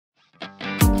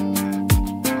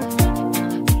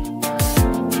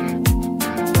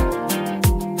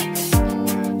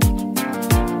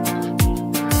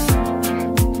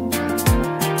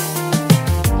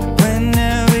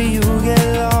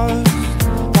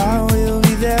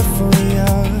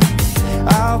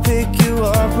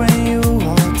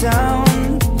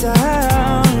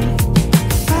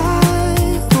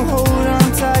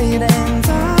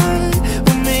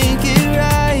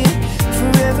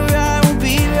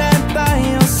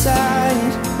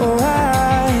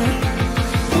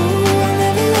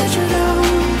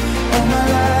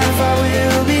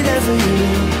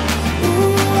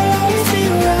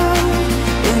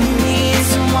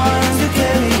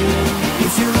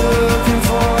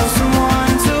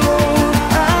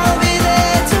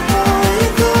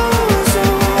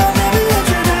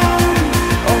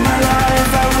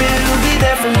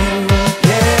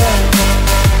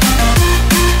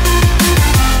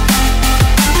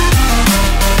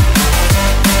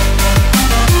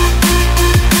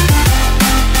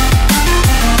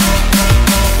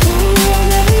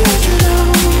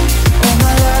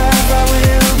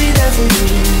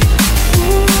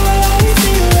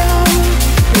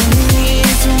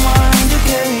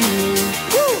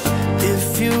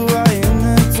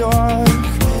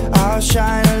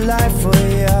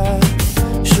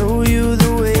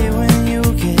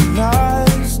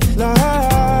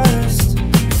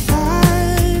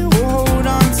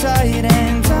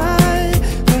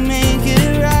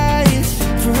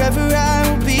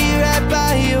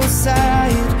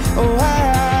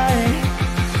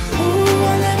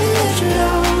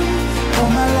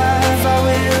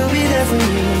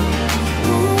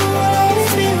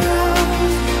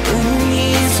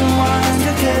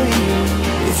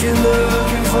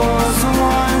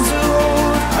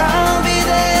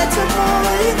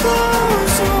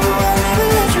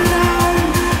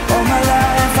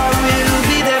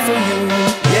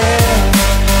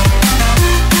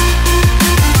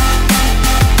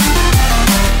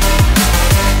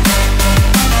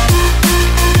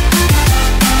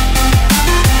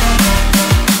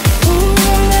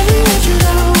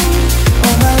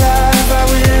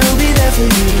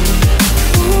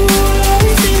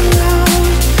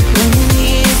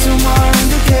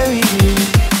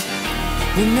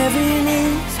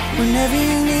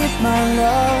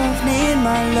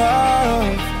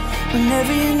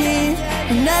whenever you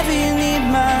need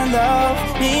my love,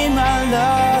 need my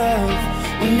love.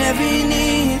 Whenever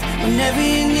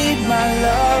you need my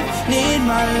love, need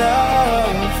my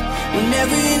love.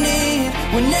 Whenever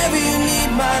you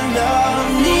need my love,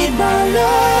 need my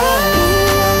love.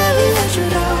 I'll never let you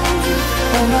down.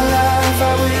 All my life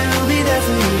I will be there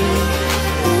for you.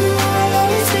 I'll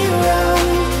always be around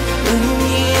when you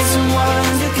need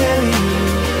someone to carry you.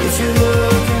 If you're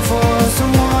looking for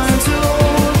someone to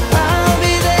hold, I'll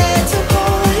be there to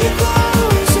pull you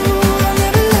close. I'll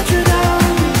never let you down.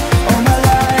 All my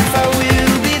life I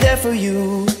will be there for you.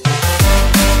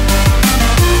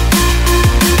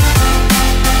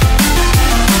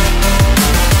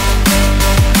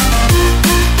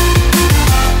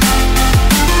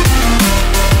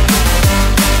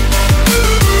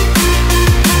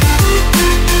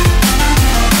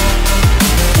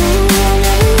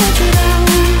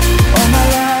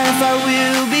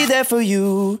 For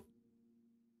you.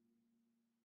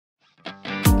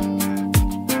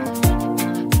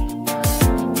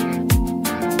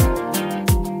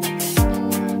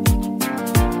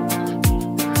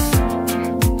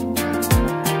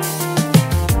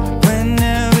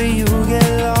 Whenever you get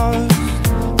lost,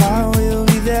 I will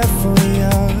be there for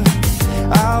you.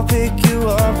 I'll pick you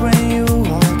up when you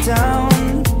are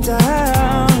down,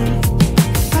 down.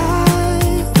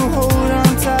 I will hold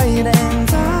on tight and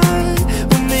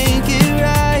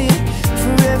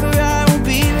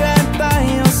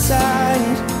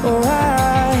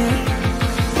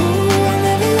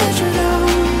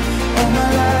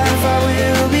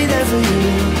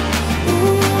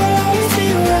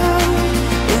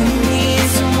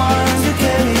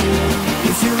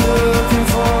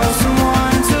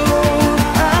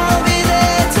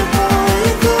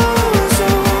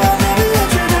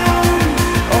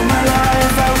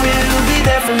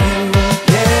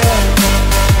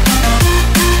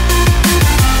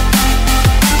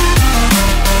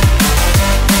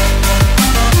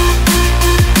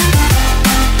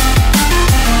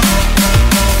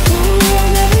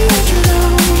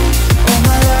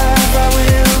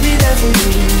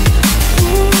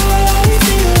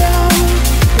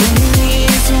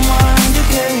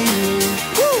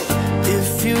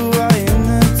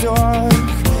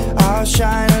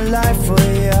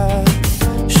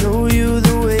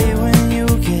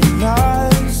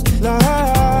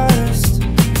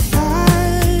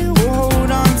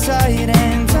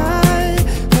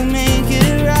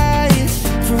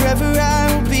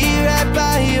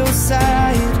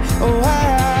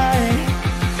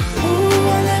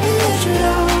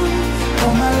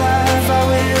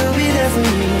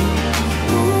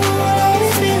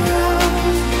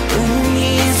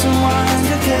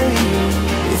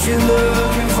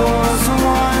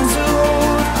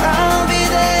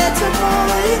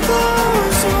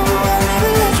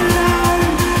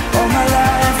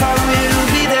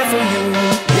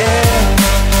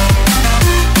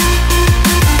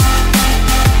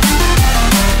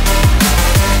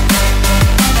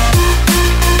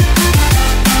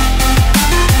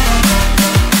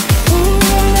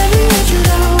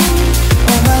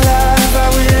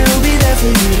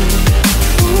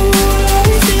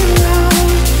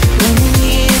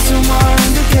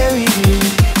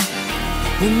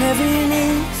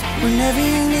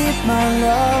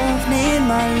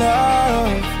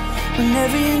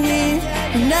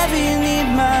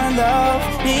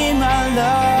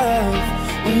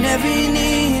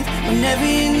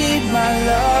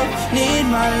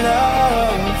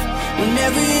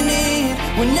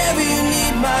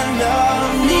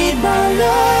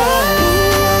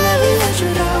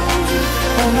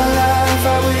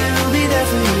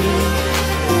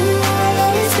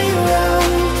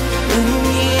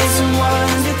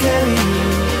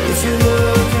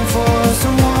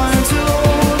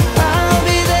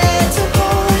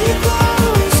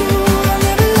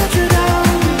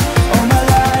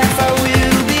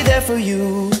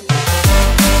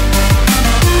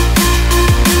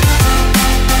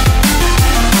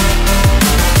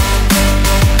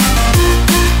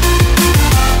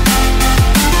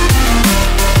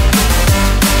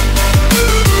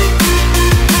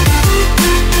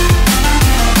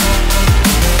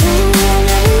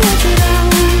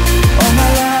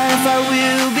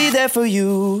For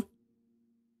you.